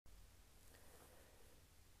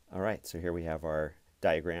All right, so here we have our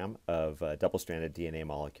diagram of a double-stranded DNA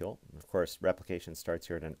molecule. And of course, replication starts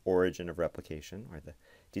here at an origin of replication, where the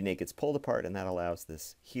DNA gets pulled apart, and that allows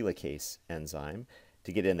this helicase enzyme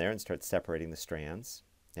to get in there and start separating the strands.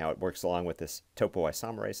 Now it works along with this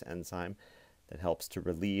topoisomerase enzyme that helps to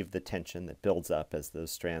relieve the tension that builds up as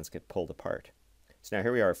those strands get pulled apart. So now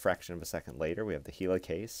here we are a fraction of a second later. We have the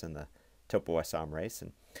helicase and the topoisomerase,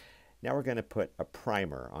 and now we're going to put a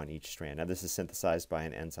primer on each strand. Now this is synthesized by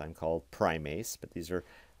an enzyme called primase, but these are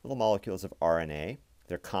little molecules of RNA.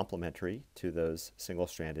 They're complementary to those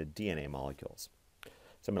single-stranded DNA molecules.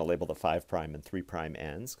 So I'm going to label the 5' and 3'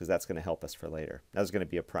 ends because that's going to help us for later. Now there's going to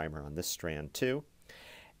be a primer on this strand too.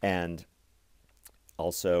 And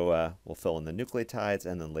also we'll fill in the nucleotides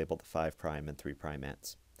and then label the 5' and 3'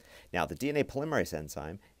 ends. Now the DNA polymerase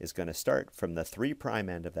enzyme is going to start from the 3'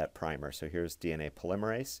 end of that primer. So here's DNA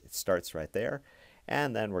polymerase. It starts right there.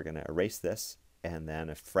 And then we're going to erase this. And then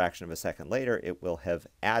a fraction of a second later, it will have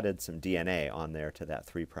added some DNA on there to that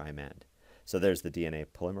 3' end. So there's the DNA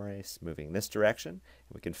polymerase moving this direction.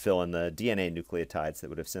 And we can fill in the DNA nucleotides that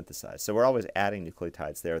would have synthesized. So we're always adding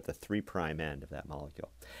nucleotides there at the 3' end of that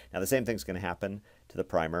molecule. Now the same thing's going to happen to the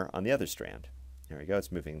primer on the other strand. There we go.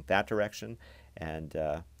 It's moving that direction. And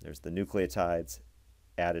there's the nucleotides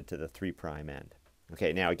added to the 3' end.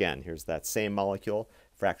 Okay, now again, here's that same molecule,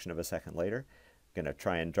 fraction of a second later. I'm going to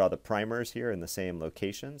try and draw the primers here in the same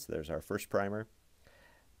locations. There's our first primer.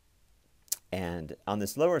 And on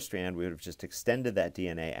this lower strand, we would have just extended that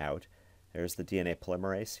DNA out. There's the DNA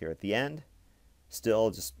polymerase here at the end,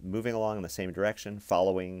 still just moving along in the same direction,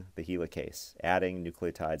 following the helicase, adding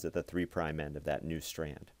nucleotides at the 3' end of that new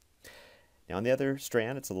strand. Now on the other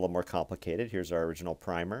strand, it's a little more complicated. Here's our original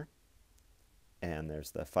primer, and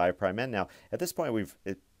there's the 5' end. Now, at this point,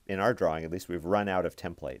 in our drawing at least, we've run out of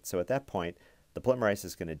template. So at that point, the polymerase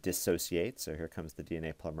is going to dissociate. So here comes the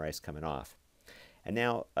DNA polymerase coming off. And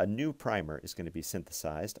now a new primer is going to be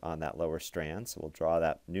synthesized on that lower strand. So we'll draw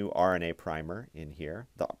that new RNA primer in here.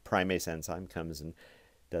 The primase enzyme comes and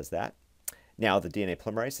does that. Now the DNA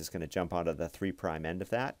polymerase is going to jump onto the 3' end of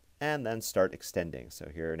that and then start extending.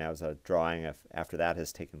 So here now is a drawing of after that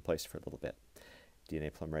has taken place for a little bit.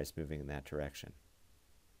 DNA polymerase moving in that direction.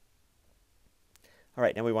 All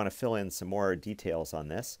right, now we want to fill in some more details on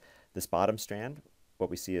this. This bottom strand,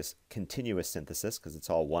 what we see is continuous synthesis because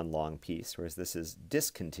it's all one long piece, whereas this is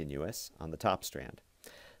discontinuous on the top strand.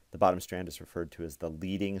 The bottom strand is referred to as the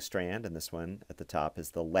leading strand, and this one at the top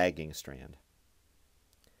is the lagging strand.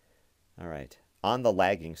 All right. On the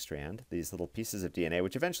lagging strand, these little pieces of DNA,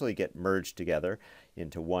 which eventually get merged together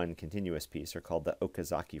into one continuous piece, are called the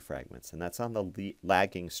Okazaki fragments, and that's on the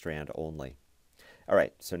lagging strand only. All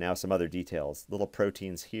right, so now some other details. Little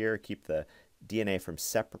proteins here keep the DNA from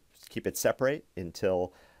keep it separate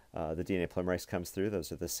until the DNA polymerase comes through.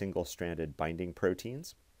 Those are the single-stranded binding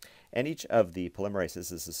proteins. And each of the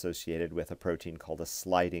polymerases is associated with a protein called a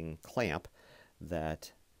sliding clamp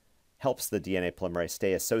that helps the DNA polymerase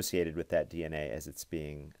stay associated with that DNA as it's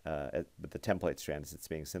being, with the template strand as it's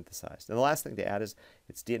being synthesized. And the last thing to add is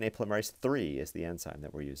it's DNA polymerase 3 is the enzyme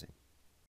that we're using.